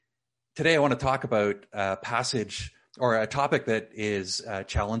Today, I want to talk about a passage or a topic that is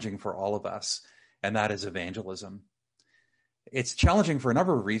challenging for all of us, and that is evangelism. It's challenging for a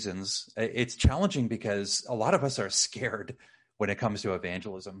number of reasons. It's challenging because a lot of us are scared when it comes to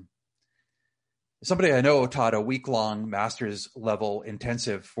evangelism. Somebody I know taught a week-long master's level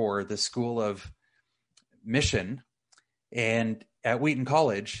intensive for the School of Mission and at Wheaton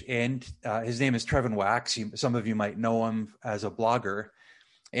College, and his name is Trevin Wax. Some of you might know him as a blogger.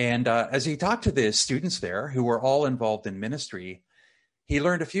 And as he talked to the students there, who were all involved in ministry, he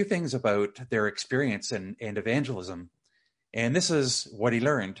learned a few things about their experience and evangelism. And this is what he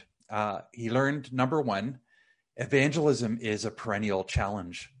learned. He learned, number one, evangelism is a perennial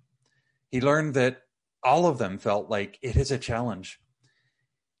challenge. He learned that all of them felt like it is a challenge.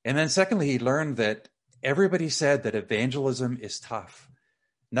 And then secondly, he learned that everybody said that evangelism is tough,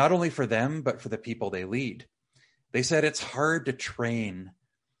 not only for them, but for the people they lead. They said it's hard to train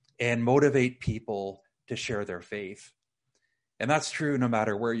and motivate people to share their faith. And that's true no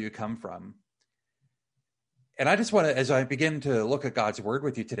matter where you come from. And I just want to, as I begin to look at God's word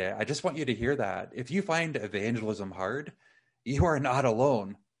with you today, I just want you to hear that. If you find evangelism hard, you are not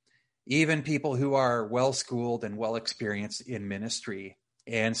alone. Even people who are well-schooled and well-experienced in ministry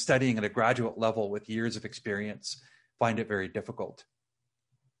and studying at a graduate level with years of experience find it very difficult.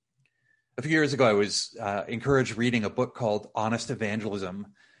 A few years ago, I was encouraged reading a book called Honest Evangelism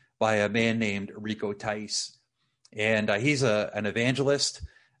by a man named Rico Tice. And he's an evangelist,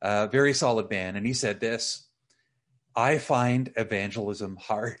 a very solid man. And he said this: I find evangelism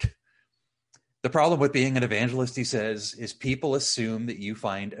hard. The problem with being an evangelist, he says, is people assume that you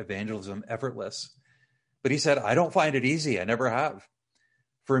find evangelism effortless. But he said, I don't find it easy. I never have.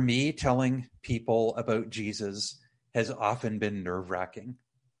 For me, telling people about Jesus has often been nerve-wracking.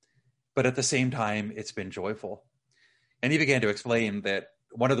 But at the same time, it's been joyful. And he began to explain that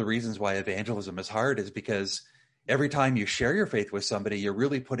one of the reasons why evangelism is hard is because every time you share your faith with somebody, you're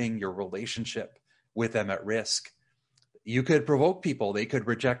really putting your relationship with them at risk. You could provoke people. They could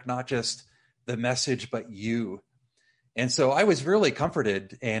reject not just the message, but you. And so I was really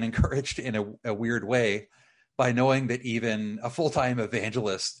comforted and encouraged in a weird way by knowing that even a full-time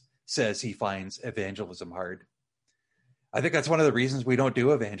evangelist says he finds evangelism hard. I think that's one of the reasons we don't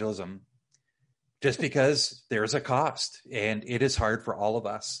do evangelism, just because there's a cost and it is hard for all of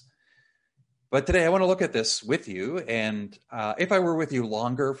us. But today I want to look at this with you. And if I were with you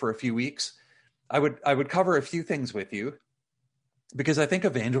longer for a few weeks, I would cover a few things with you, because I think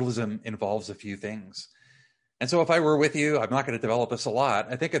evangelism involves a few things. And so if I were with you, I'm not going to develop this a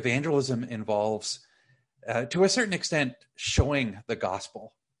lot. I think evangelism involves, to a certain extent, showing the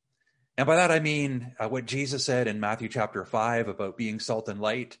gospel. And by that, I mean what Jesus said in Matthew chapter 5 about being salt and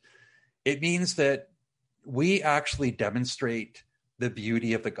light. It means that we actually demonstrate the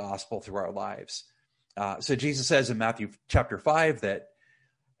beauty of the gospel through our lives. So Jesus says in Matthew chapter 5 that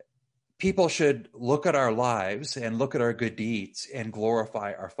people should look at our lives and look at our good deeds and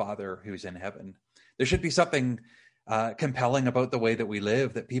glorify our Father who's in heaven. There should be something compelling about the way that we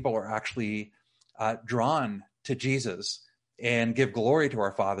live, that people are actually drawn to Jesus and give glory to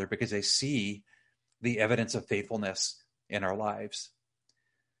our Father because they see the evidence of faithfulness in our lives.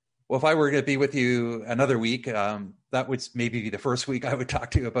 Well, if I were to be with you another week, that would maybe be the first week I would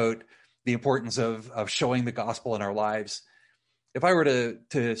talk to you about the importance of showing the gospel in our lives. If I were to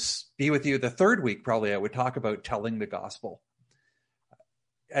be with you the third week, probably I would talk about telling the gospel.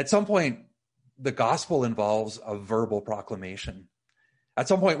 At some point, the gospel involves a verbal proclamation. At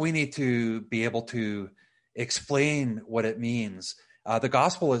some point, we need to be able to explain what it means. The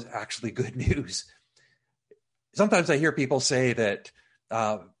gospel is actually good news. Sometimes I hear people say that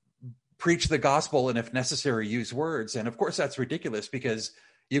preach the gospel and if necessary, use words. And of course, that's ridiculous, because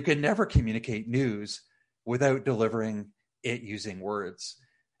you can never communicate news without delivering it using words.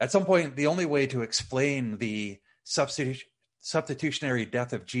 At some point, the only way to explain the substitutionary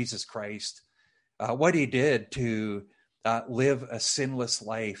death of Jesus Christ, what he did to live a sinless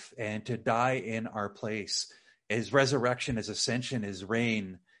life and to die in our place, his resurrection, his ascension, his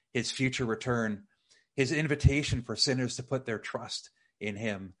reign, his future return, his invitation for sinners to put their trust in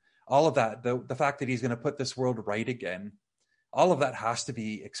him, all of that, the fact that he's going to put this world right again, all of that has to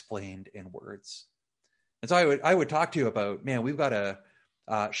be explained in words. And so I would talk to you about, man, we've got to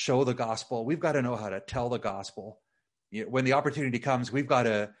show the gospel. We've got to know how to tell the gospel. When the opportunity comes, we've got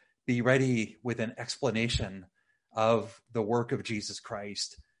to be ready with an explanation of the work of Jesus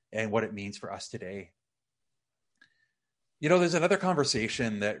Christ and what it means for us today. There's another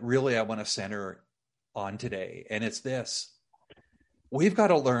conversation that really I want to center on today, and it's this. We've got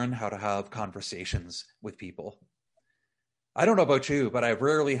to learn how to have conversations with people. I don't know about you, but I've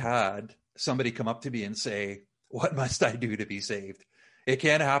rarely had somebody come up to me and say, "What must I do to be saved?" It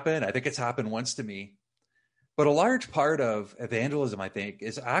can happen. I think it's happened once to me. But a large part of evangelism, I think,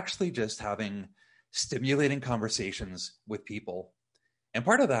 is actually just having stimulating conversations with people. And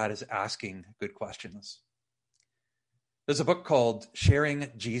part of that is asking good questions. There's a book called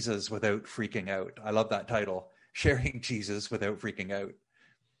Sharing Jesus Without Freaking Out. I love that title, Sharing Jesus Without Freaking Out.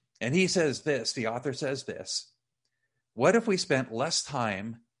 And he says this, the author says this: what if we spent less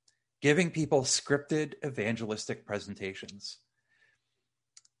time giving people scripted evangelistic presentations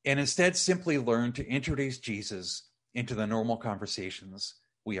and instead simply learned to introduce Jesus into the normal conversations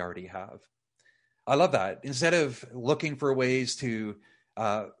we already have? I love that. Instead of looking for ways to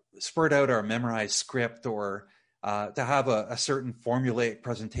spurt out our memorized script or to have a certain formulaic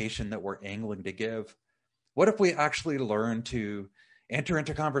presentation that we're angling to give, what if we actually learn to enter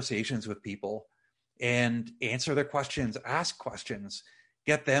into conversations with people and answer their questions, ask questions,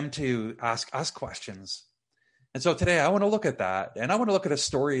 get them to ask us questions? And so today I want to look at that. And I want to look at a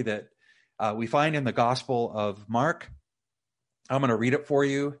story that we find in the Gospel of Mark. I'm going to read it for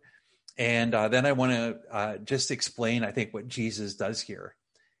you. And then I want to just explain, I think, what Jesus does here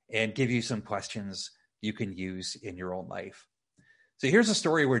and give you some questions you can use in your own life. So here's a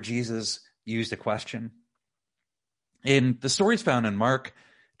story where Jesus used a question. And the story is found in Mark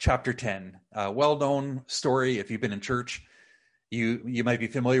chapter 10, a well-known story. If you've been in church, you might be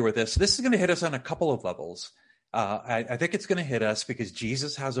familiar with this. This is going to hit us on a couple of levels. I think it's going to hit us because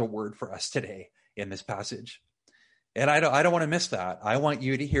Jesus has a word for us today in this passage. And I don't want to miss that. I want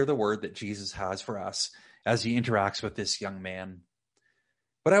you to hear the word that Jesus has for us as he interacts with this young man.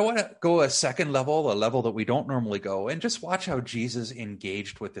 But I want to go a second level, a level that we don't normally go, and just watch how Jesus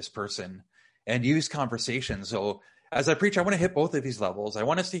engaged with this person and used conversation. So as I preach, I want to hit both of these levels. I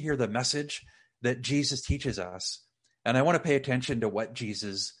want us to hear the message that Jesus teaches us, and I want to pay attention to what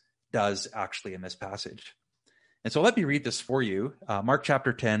Jesus does actually in this passage. And so let me read this for you. Mark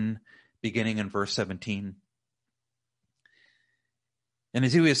chapter 10, beginning in verse 17. And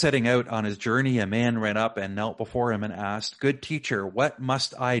as he was setting out on his journey, a man ran up and knelt before him and asked, "Good teacher, what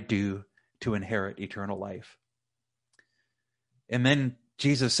must I do to inherit eternal life?" And then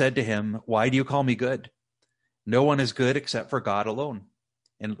Jesus said to him, "Why do you call me good? No one is good except for God alone."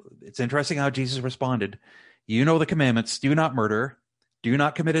 And it's interesting how Jesus responded. "You know the commandments: do not murder, do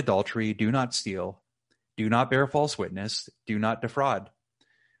not commit adultery, do not steal, do not bear false witness, do not defraud,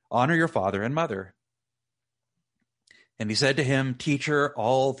 honor your father and mother." And he said to him, "Teacher,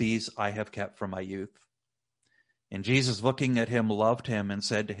 all these I have kept from my youth." And Jesus, looking at him, loved him and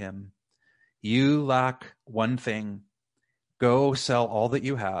said to him, "You lack one thing. Go sell all that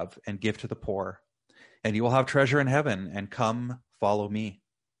you have and give to the poor, and you will have treasure in heaven, and come, follow me."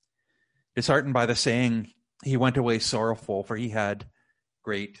 Disheartened by the saying, he went away sorrowful, for he had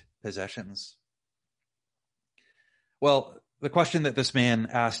great possessions. Well, the question that this man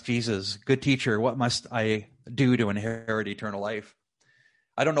asked Jesus, "Good teacher, what must I do to inherit eternal life?"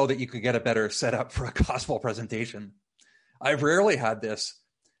 I don't know that you could get a better setup for a gospel presentation. I've rarely had this.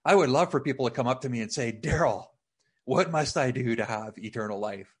 I would love for people to come up to me and say, "Daryl, what must I do to have eternal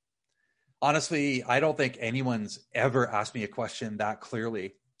life?" Honestly, I don't think anyone's ever asked me a question that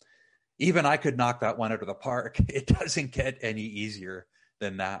clearly. Even I could knock that one out of the park. It doesn't get any easier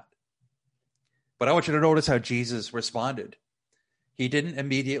than that. But I want you to notice how Jesus responded. He didn't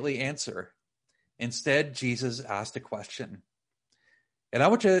immediately answer. Instead, Jesus asked a question. And I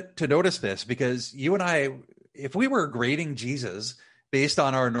want you to notice this, because you and I, if we were grading Jesus based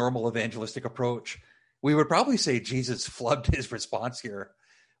on our normal evangelistic approach, we would probably say Jesus flubbed his response here.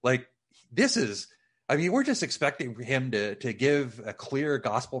 Like, we're just expecting him to give a clear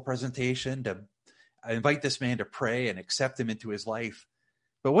gospel presentation, to invite this man to pray and accept him into his life.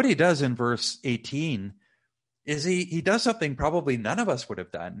 But what he does in verse 18 is he does something probably none of us would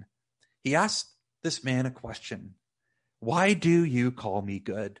have done. He asks this man a question. "Why do you call me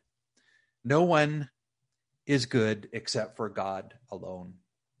good? No one is good except for God alone."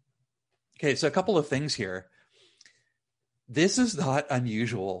 Okay, so a couple of things here. This is not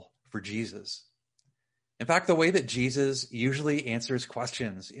unusual for Jesus. In fact, the way that Jesus usually answers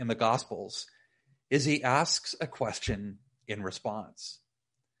questions in the Gospels is he asks a question in response.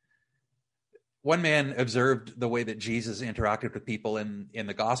 One man observed the way that Jesus interacted with people in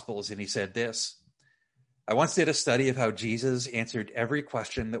the Gospels, and he said this: "I once did a study of how Jesus answered every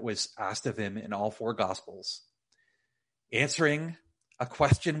question that was asked of him in all four Gospels. Answering a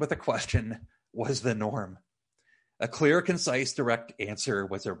question with a question was the norm. A clear, concise, direct answer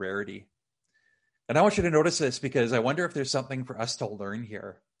was a rarity." And I want you to notice this, because I wonder if there's something for us to learn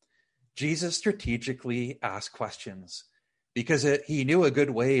here. Jesus strategically asked questions because he knew a good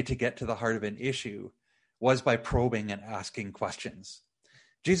way to get to the heart of an issue was by probing and asking questions.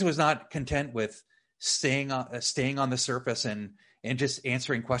 Jesus was not content with staying on the surface and just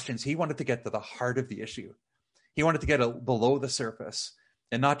answering questions. He wanted to get to the heart of the issue. He wanted to get below the surface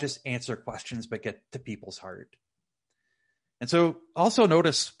and not just answer questions, but get to people's heart. And so also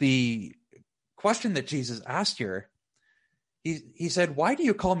notice the question that Jesus asked here. He said, "Why do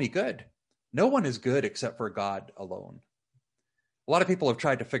you call me good? No one is good except for God alone." A lot of people have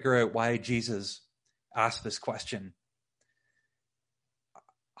tried to figure out why Jesus asked this question.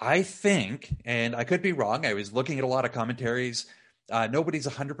 I think, and I could be wrong, I was looking at a lot of commentaries. Nobody's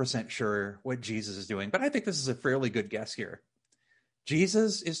 100% sure what Jesus is doing, but I think this is a fairly good guess here.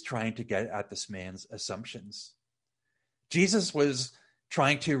 Jesus is trying to get at this man's assumptions. Jesus was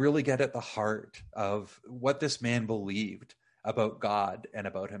trying to really get at the heart of what this man believed about God and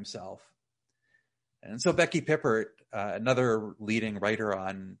about himself. And so Becky Pippert, another leading writer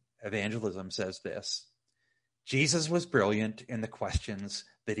on evangelism, says this: Jesus was brilliant in the questions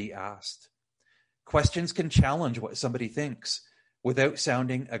that he asked. Questions can challenge what somebody thinks without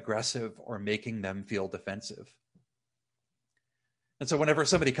sounding aggressive or making them feel defensive. And so whenever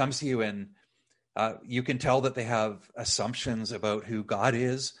somebody comes to you and you can tell that they have assumptions about who God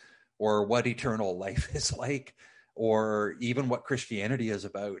is or what eternal life is like, or even what Christianity is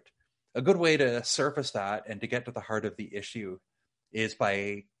about, a good way to surface that and to get to the heart of the issue is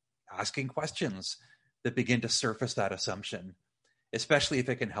by asking questions that begin to surface that assumption, especially if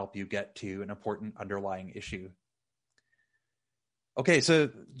it can help you get to an important underlying issue. Okay, so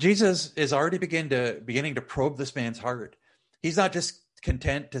Jesus is already beginning to probe this man's heart. He's not just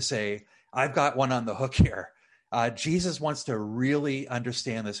content to say, "I've got one on the hook here." Jesus wants to really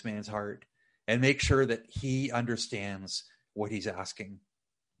understand this man's heart and make sure that he understands what he's asking.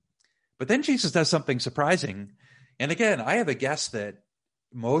 But then Jesus does something surprising. And again, I have a guess that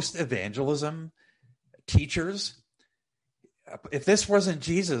most evangelism teachers, if this wasn't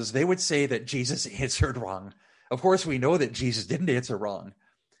Jesus, they would say that Jesus answered wrong. Of course, we know that Jesus didn't answer wrong.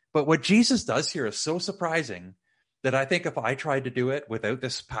 But what Jesus does here is so surprising that I think if I tried to do it without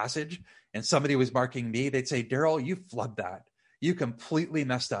this passage and somebody was marking me, they'd say, "Daryl, you flubbed that. You completely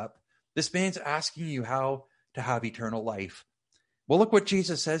messed up. This man's asking you how to have eternal life." Well, look what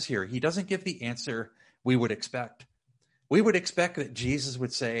Jesus says here. He doesn't give the answer we would expect. We would expect that Jesus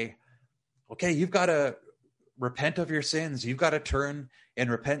would say, "Okay, you've got to repent of your sins. You've got to turn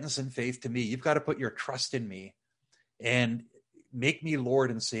in repentance and faith to me. You've got to put your trust in me and make me Lord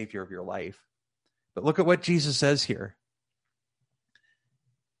and Savior of your life." But look at what Jesus says here.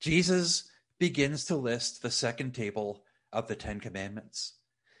 Jesus begins to list the second table of the Ten Commandments.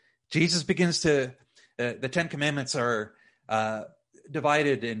 Jesus begins to, the Ten Commandments are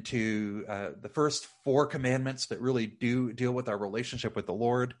divided into the first four commandments that really do deal with our relationship with the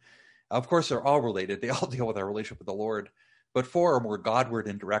Lord. Of course, they're all related. They all deal with our relationship with the Lord. But four are more Godward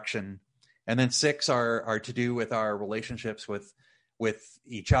in direction. And then six are to do with our relationships with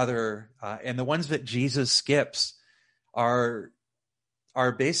each other. And the ones that Jesus skips are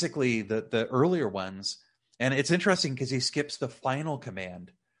basically the earlier ones. And it's interesting because he skips the final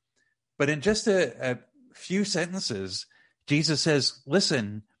command. But in just a few sentences, Jesus says,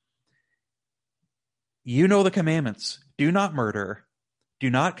 "Listen, you know the commandments. Do not murder. Do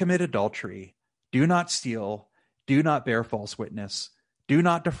not commit adultery. Do not steal. Do not bear false witness. Do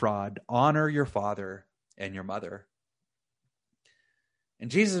not defraud. Honor your father and your mother."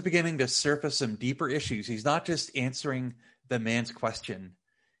 And Jesus is beginning to surface some deeper issues. He's not just answering the man's question.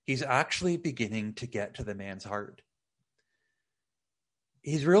 He's actually beginning to get to the man's heart.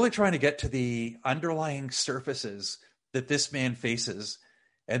 He's really trying to get to the underlying surfaces that this man faces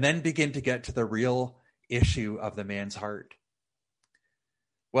and then begin to get to the real issue of the man's heart.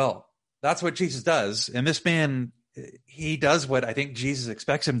 Well, that's what Jesus does. And this man, he does what I think Jesus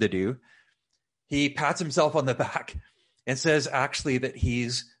expects him to do. He pats himself on the back and says actually that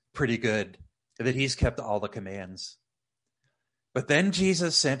he's pretty good, that he's kept all the commands. But then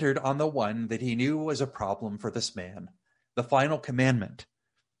Jesus centered on the one that he knew was a problem for this man, the final commandment,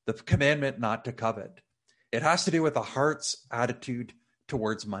 the commandment not to covet. It has to do with the heart's attitude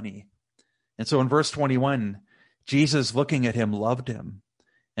towards money. And so in verse 21, Jesus, looking at him, loved him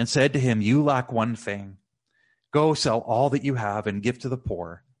and said to him, "You lack one thing. Go sell all that you have and give to the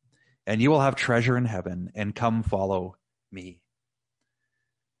poor, and you will have treasure in heaven, and come follow me."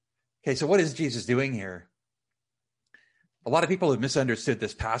 Okay, so what is Jesus doing here? A lot of people have misunderstood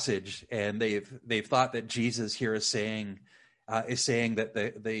this passage, and they've thought that Jesus here is saying that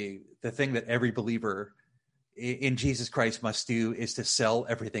the thing that every believer in Jesus Christ must do is to sell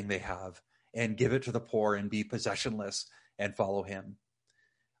everything they have and give it to the poor and be possessionless and follow him.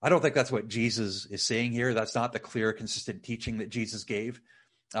 I don't think that's what Jesus is saying here. That's not the clear, consistent teaching that Jesus gave.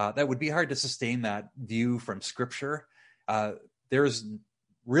 That would be hard to sustain that view from Scripture. There's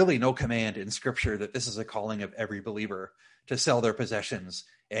really no command in Scripture that this is a calling of every believer to sell their possessions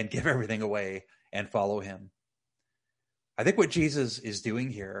and give everything away and follow him. I think what Jesus is doing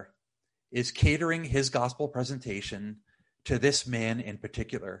here is catering his gospel presentation to this man in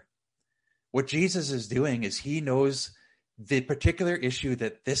particular. What Jesus is doing is he knows the particular issue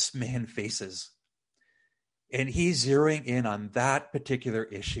that this man faces, and he's zeroing in on that particular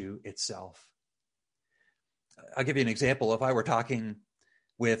issue itself. I'll give you an example. If I were talking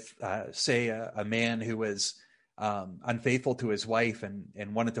with, say, a man who was unfaithful to his wife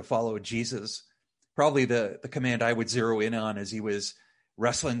and wanted to follow Jesus, probably the command I would zero in on as he was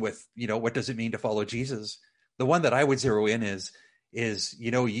wrestling with, what does it mean to follow Jesus? The one that I would zero in is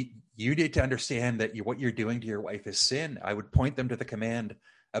you need to understand that what you're doing to your wife is sin. I would point them to the command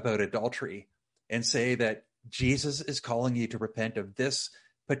about adultery and say that Jesus is calling you to repent of this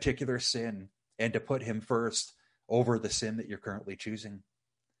particular sin and to put him first over the sin that you're currently choosing.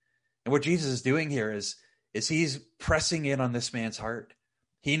 And what Jesus is doing here is he's pressing in on this man's heart.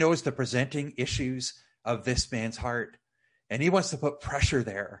 He knows the presenting issues of this man's heart, and he wants to put pressure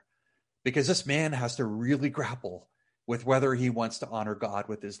there because this man has to really grapple with whether he wants to honor God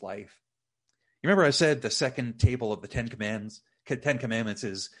with his life. You remember I said the second table of the Ten Commandments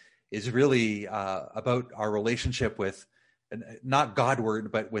is really about our relationship with not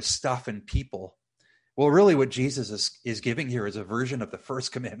Godward, but with stuff and people. Well, really what Jesus is giving here is a version of the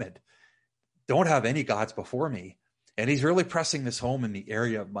first commandment. Don't have any gods before me. And he's really pressing this home in the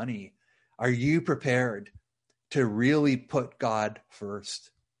area of money. Are you prepared to really put God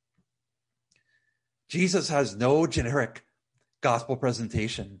first? Jesus has no generic gospel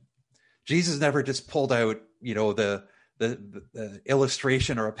presentation. Jesus never just pulled out, the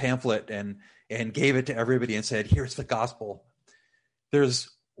illustration or a pamphlet and gave it to everybody and said, here's the gospel. There's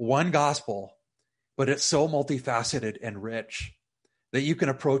one gospel, but it's so multifaceted and rich that you can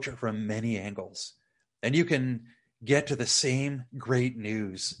approach it from many angles. And you can get to the same great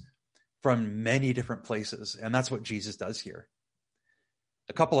news from many different places. And that's what Jesus does here.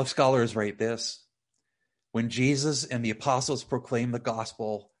 A couple of scholars write this: when Jesus and the apostles proclaim the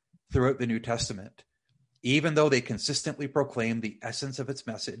gospel throughout the New Testament, even though they consistently proclaim the essence of its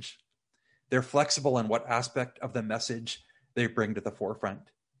message, they're flexible in what aspect of the message they bring to the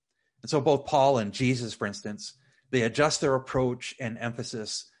forefront. And so both Paul and Jesus, for instance, they adjust their approach and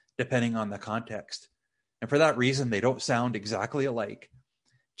emphasis depending on the context. And for that reason, they don't sound exactly alike.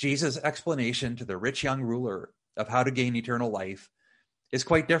 Jesus' explanation to the rich young ruler of how to gain eternal life is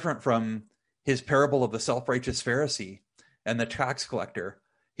quite different from his parable of the self-righteous Pharisee and the tax collector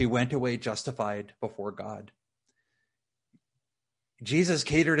who went away justified before God. Jesus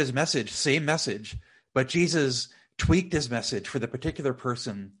catered his message, same message, but Jesus tweaked his message for the particular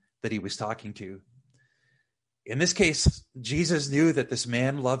person that he was talking to. In this case, Jesus knew that this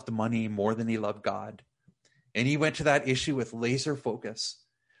man loved money more than he loved God, and he went to that issue with laser focus.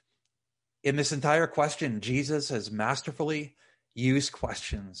 In this entire question, Jesus has masterfully used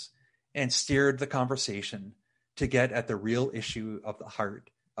questions and steered the conversation to get at the real issue of the heart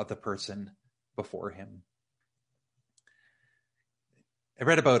of the person before him. I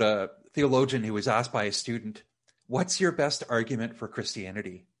read about a theologian who was asked by a student, "What's your best argument for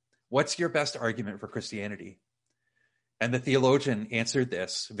Christianity? What's your best argument for Christianity?" And the theologian answered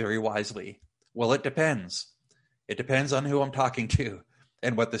this very wisely: "Well, it depends. It depends on who I'm talking to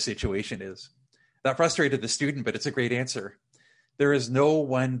and what the situation is." That frustrated the student, but it's a great answer. There is no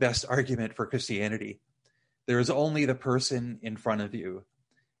one best argument for Christianity. There is only the person in front of you,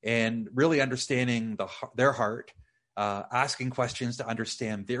 and really understanding their heart, asking questions to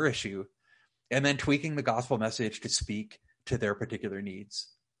understand their issue, and then tweaking the gospel message to speak to their particular needs.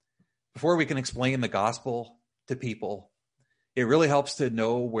 Before we can explain the gospel to people, it really helps to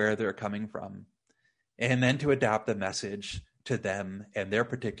know where they're coming from, and then to adapt the message to them and their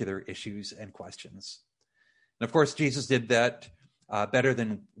particular issues and questions. And of course, Jesus did that better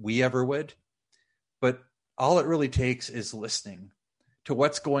than we ever would, but all it really takes is listening to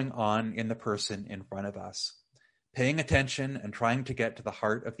what's going on in the person in front of us, paying attention and trying to get to the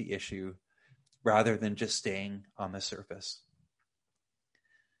heart of the issue rather than just staying on the surface.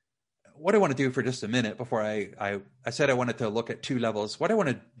 What I want to do for just a minute before I said I wanted to look at two levels. What I want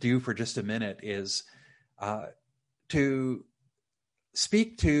to do for just a minute is to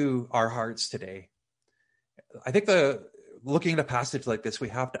speak to our hearts today. I think looking at a passage like this, we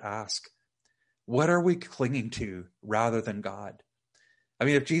have to ask, what are we clinging to rather than God? I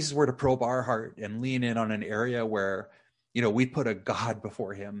mean, if Jesus were to probe our heart and lean in on an area where we put a God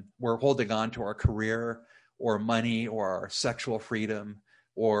before him. We're holding on to our career or money or our sexual freedom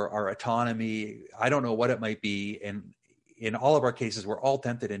or our autonomy. I don't know what it might be. And in all of our cases, we're all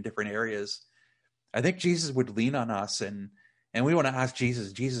tempted in different areas. I think Jesus would lean on us, and we want to ask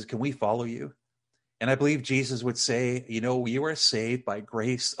Jesus, can we follow you? And I believe Jesus would say, you are saved by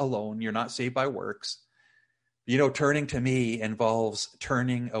grace alone. You're not saved by works. Turning to me involves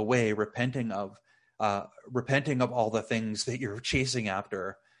turning away, repenting of all the things that you're chasing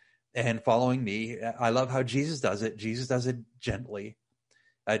after and following me. I love how Jesus does it. Jesus does it gently.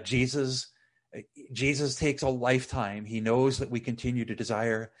 Jesus takes a lifetime. He knows that we continue to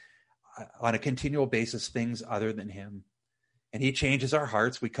desire on a continual basis things other than him. And he changes our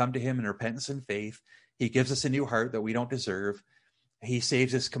hearts. We come to him in repentance and faith. He gives us a new heart that we don't deserve. He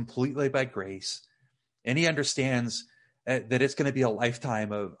saves us completely by grace. And he understands that it's going to be a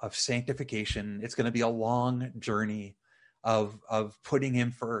lifetime of sanctification. It's going to be a long journey of putting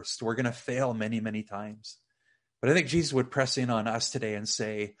him first. We're going to fail many, many times. But I think Jesus would press in on us today and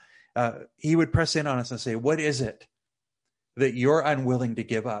say, what is it that you're unwilling to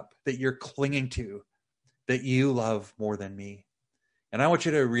give up, that you're clinging to, that you love more than me? And I want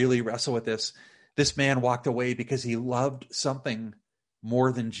you to really wrestle with this. This man walked away because he loved something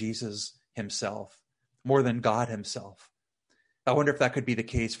more than Jesus himself, more than God himself. I wonder if that could be the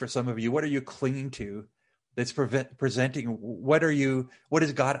case for some of you. What are you clinging to that's presenting? What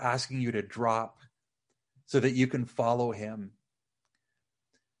is God asking you to drop so that you can follow him?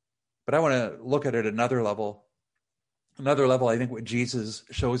 But I want to look at it another level. Another level, I think what Jesus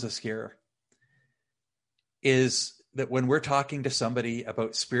shows us here is that when we're talking to somebody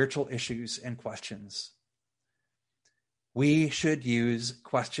about spiritual issues and questions, we should use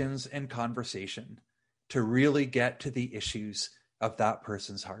questions and conversation to really get to the issues of that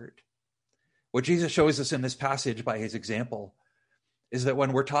person's heart. What Jesus shows us in this passage by his example is that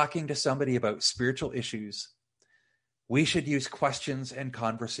when we're talking to somebody about spiritual issues, we should use questions and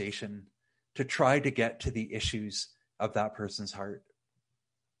conversation to try to get to the issues of that person's heart.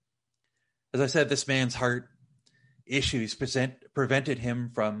 As I said, this man's heart issues prevented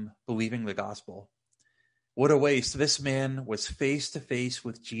him from believing the gospel. What a waste. This man was face to face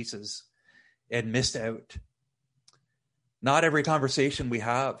with Jesus and missed out. Not every conversation we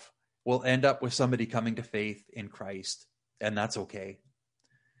have will end up with somebody coming to faith in Christ, and that's okay.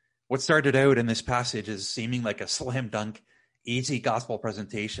 What started out in this passage as seeming like a slam dunk, easy gospel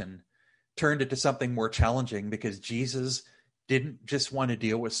presentation turned into something more challenging because Jesus didn't just want to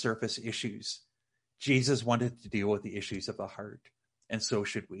deal with surface issues. Jesus wanted to deal with the issues of the heart, and so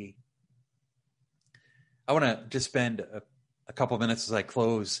should we. I want to just spend a couple of minutes as I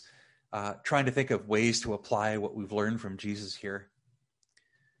close trying to think of ways to apply what we've learned from Jesus here.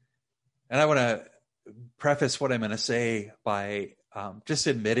 And I want to preface what I'm going to say by just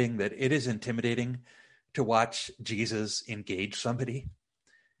admitting that it is intimidating to watch Jesus engage somebody.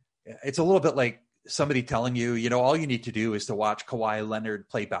 It's a little bit like somebody telling you, all you need to do is to watch Kawhi Leonard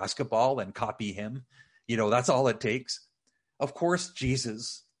play basketball and copy him. That's all it takes. Of course,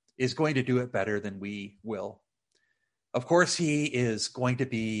 Jesus is going to do it better than we will. Of course, he is going to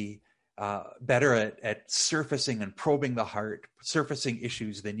be better at surfacing and probing the heart, surfacing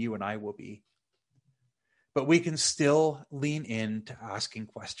issues than you and I will be. But we can still lean into asking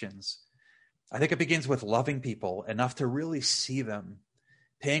questions. I think it begins with loving people enough to really see them,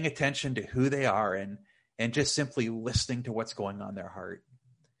 paying attention to who they are, and just simply listening to what's going on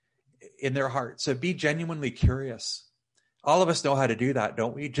in their heart. So be genuinely curious. All of us know how to do that,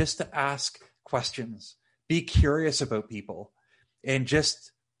 don't we? Just to ask questions. Be curious about people and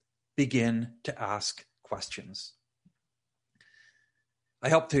just begin to ask questions. I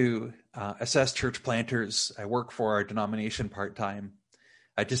help to assess church planters. I work for our denomination part-time.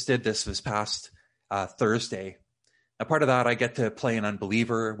 I just did this past Thursday. A part of that, I get to play an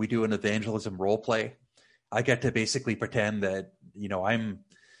unbeliever. We do an evangelism role play. I get to basically pretend that, I'm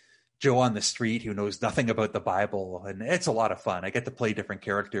Joe on the street who knows nothing about the Bible. And it's a lot of fun. I get to play different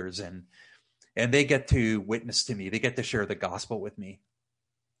characters and they get to witness to me. They get to share the gospel with me.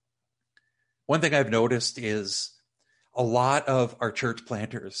 One thing I've noticed is a lot of our church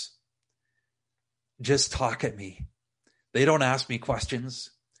planters just talk at me. They don't ask me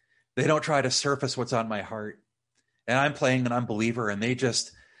questions. They don't try to surface what's on my heart. And I'm playing an unbeliever and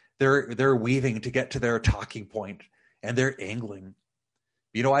they're weaving to get to their talking point and they're angling.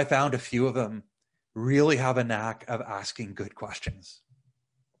 I found a few of them really have a knack of asking good questions.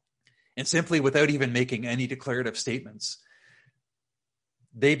 And simply without even making any declarative statements,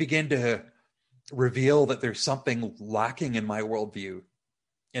 they begin to reveal that there's something lacking in my worldview.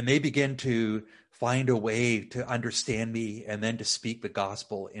 and they begin to find a way to understand me and then to speak the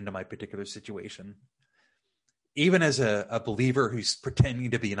gospel into my particular situation. Even as a believer who's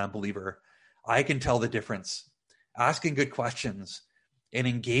pretending to be an unbeliever, I can tell the difference. Asking good questions and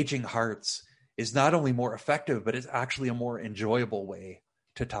engaging hearts is not only more effective, but it's actually a more enjoyable way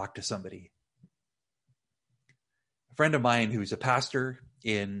to talk to somebody. A friend of mine who's a pastor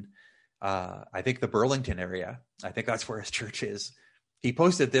in, I think, the Burlington area, I think that's where his church is, he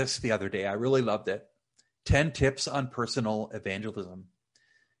posted this the other day. I really loved it. 10 tips on personal evangelism.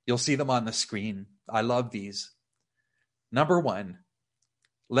 You'll see them on the screen. I love these. Number 1,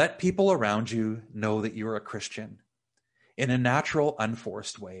 let people around you know that you're a Christian in a natural,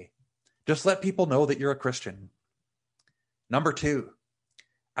 unforced way. Just let people know that you're a Christian. Number 2,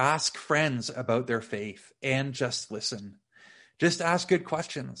 ask friends about their faith and just listen. Just ask good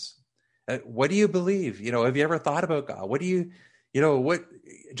questions. What do you believe? Have you ever thought about God?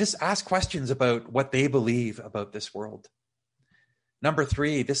 Just ask questions about what they believe about this world. Number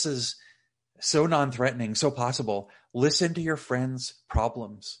 3, this is so non-threatening, so possible. Listen to your friends'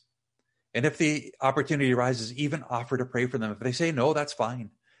 problems. And if the opportunity arises, even offer to pray for them. If they say no, that's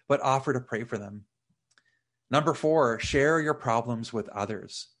fine, but offer to pray for them. Number 4, share your problems with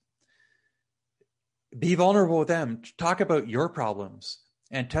others. Be vulnerable with them. Talk about your problems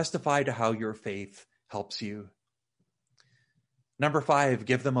and testify to how your faith helps you. Number 5,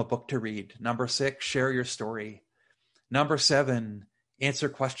 give them a book to read. Number 6, share your story. Number 7, answer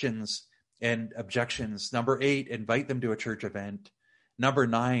questions and objections. Number 8, invite them to a church event. Number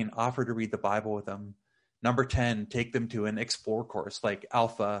 9, offer to read the Bible with them. Number 10, take them to an Explore course like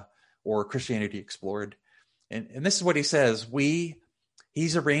Alpha or Christianity Explored. And this is what he says.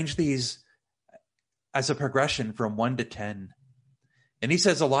 He's arranged these as a progression from 1 to 10. And he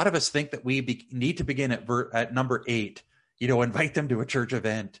says a lot of us think that we need to begin at number 8, invite them to a church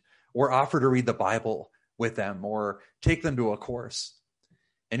event or offer to read the Bible with them or take them to a course.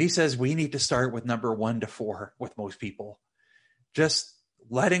 And he says we need to start with number 1 to 4 with most people. Just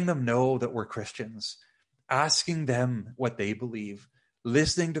letting them know that we're Christians, asking them what they believe,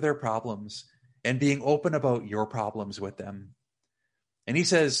 listening to their problems, and being open about your problems with them. And he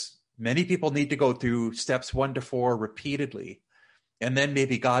says many people need to go through steps 1 to 4 repeatedly. And then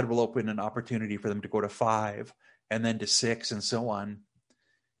maybe God will open an opportunity for them to go to 5 and then to 6 and so on.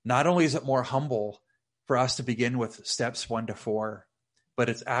 Not only is it more humble for us to begin with steps 1 to 4, but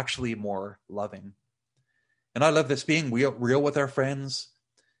it's actually more loving. And I love this, being real with our friends,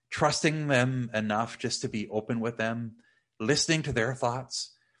 trusting them enough just to be open with them, listening to their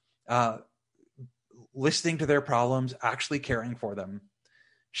thoughts, listening to their problems, actually caring for them,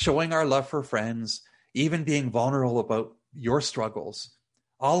 showing our love for friends, even being vulnerable about your struggles.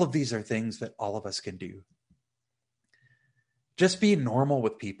 All of these are things that all of us can do. Just be normal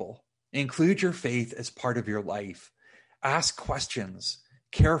with people. Include your faith as part of your life. Ask questions.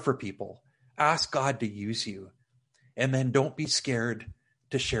 Care for people. Ask God to use you. And then don't be scared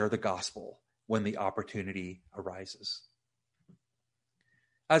to share the gospel when the opportunity arises.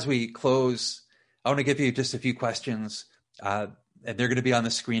 As we close, I want to give you just a few questions, and they're going to be on the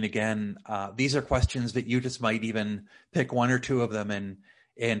screen again. These are questions that you just might even pick 1 or 2 of them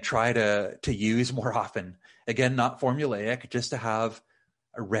and try to use more often. Again, not formulaic, just to have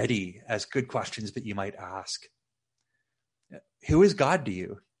ready as good questions that you might ask. Who is God to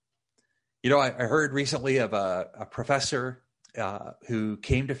you? I heard recently of a professor who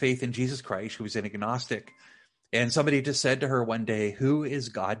came to faith in Jesus Christ, who was an agnostic, and somebody just said to her one day, "Who is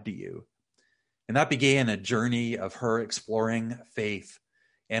God to you?" And that began a journey of her exploring faith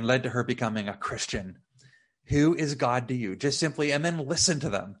and led to her becoming a Christian. Who is God to you? Just simply, and then listen to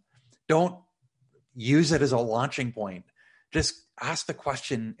them. Don't use it as a launching point. Just ask the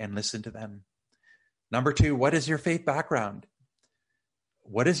question and listen to them. Number 2, what is your faith background?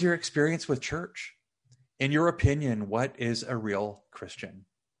 What is your experience with church? In your opinion, what is a real Christian?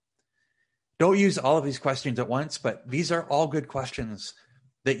 Don't use all of these questions at once, but these are all good questions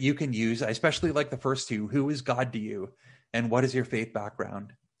that you can use. I especially like the first 2. Who is God to you? And what is your faith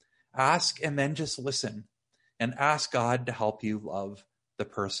background? Ask and then just listen and ask God to help you love the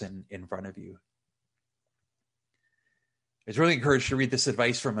person in front of you. I was really encouraged to read this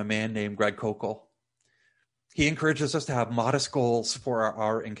advice from a man named Greg Koukl. He encourages us to have modest goals for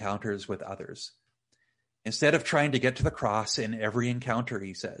our encounters with others. Instead of trying to get to the cross in every encounter,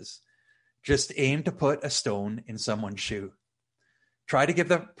 he says, just aim to put a stone in someone's shoe. Try to give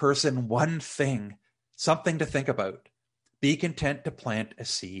the person one thing, something to think about. Be content to plant a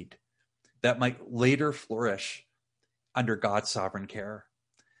seed that might later flourish under God's sovereign care.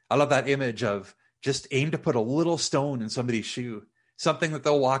 I love that image of just aim to put a little stone in somebody's shoe. something that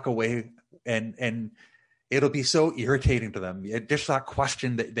they'll walk away and it'll be so irritating to them. Just that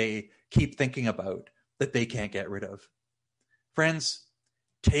question that they keep thinking about that they can't get rid of. Friends,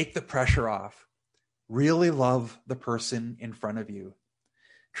 take the pressure off. Really love the person in front of you.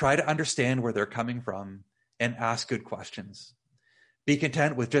 Try to understand where they're coming from and ask good questions. Be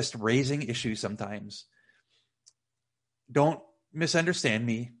content with just raising issues sometimes. Don't misunderstand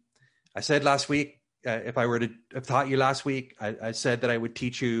me. I said last week, if I were to have taught you last week, I said that I would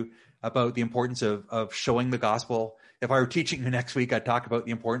teach you about the importance of showing the gospel. If I were teaching you next week, I'd talk about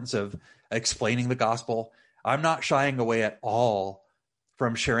the importance of explaining the gospel. I'm not shying away at all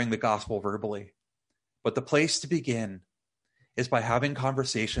from sharing the gospel verbally. But the place to begin is by having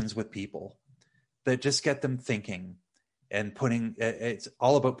conversations with people that just get them thinking and it's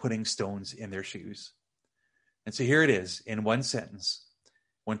all about putting stones in their shoes. And so here it is in one sentence.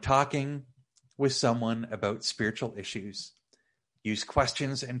 When talking with someone about spiritual issues, use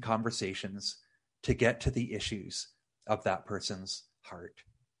questions and conversations to get to the issues of that person's heart.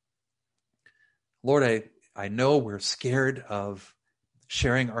 Lord, I know we're scared of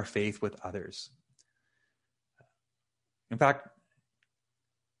sharing our faith with others. In fact,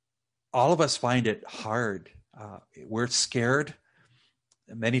 all of us find it hard. We're scared.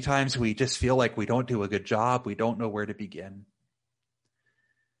 Many times we just feel like we don't do a good job. We don't know where to begin.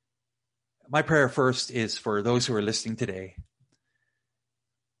 My prayer first is for those who are listening today,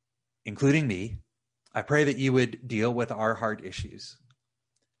 including me. I pray that you would deal with our heart issues.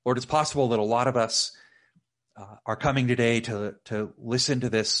 Lord, it's possible that a lot of us are coming today to listen to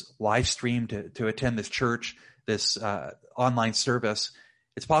this live stream, to attend this church, this online service.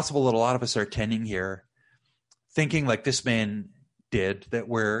 It's possible that a lot of us are attending here thinking like this man did, that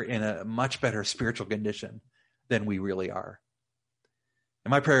we're in a much better spiritual condition than we really are.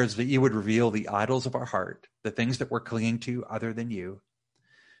 And my prayer is that you would reveal the idols of our heart, the things that we're clinging to other than you.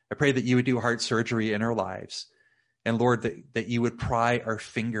 I pray that you would do heart surgery in our lives. And Lord, that you would pry our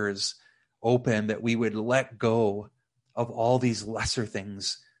fingers open, that we would let go of all these lesser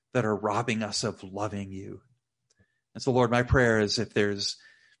things that are robbing us of loving you. And so, Lord, my prayer is if there's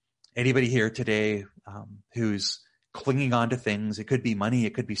anybody here today who's clinging on to things, it could be money,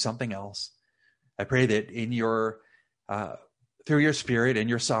 it could be something else. I pray that in your through your Spirit and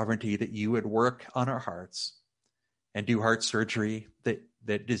your sovereignty, that you would work on our hearts and do heart surgery,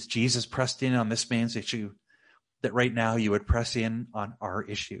 that as Jesus pressed in on this man's issue, that right now you would press in on our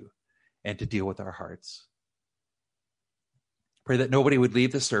issue and to deal with our hearts. Pray that nobody would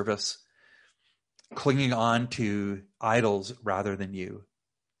leave the service clinging on to idols rather than you.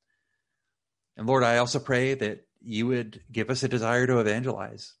 And Lord, I also pray that you would give us a desire to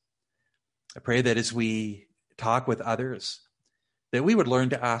evangelize. I pray that as we talk with others, that we would learn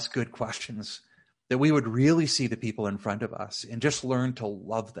to ask good questions, that we would really see the people in front of us and just learn to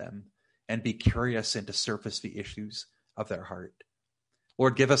love them and be curious and to surface the issues of their heart.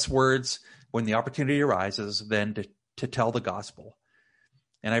 Lord, give us words when the opportunity arises then to tell the gospel.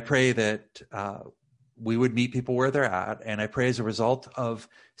 And I pray that we would meet people where they're at. And I pray as a result of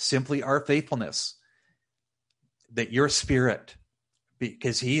simply our faithfulness, that your Spirit,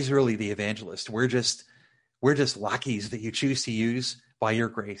 because he's really the evangelist, we're just lackeys that you choose to use by your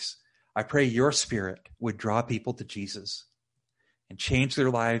grace. I pray your Spirit would draw people to Jesus and change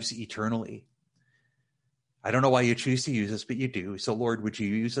their lives eternally. I don't know why you choose to use us, but you do. So Lord, would you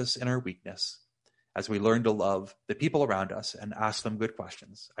use us in our weakness as we learn to love the people around us and ask them good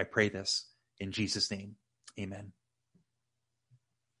questions? I pray this in Jesus' name. Amen.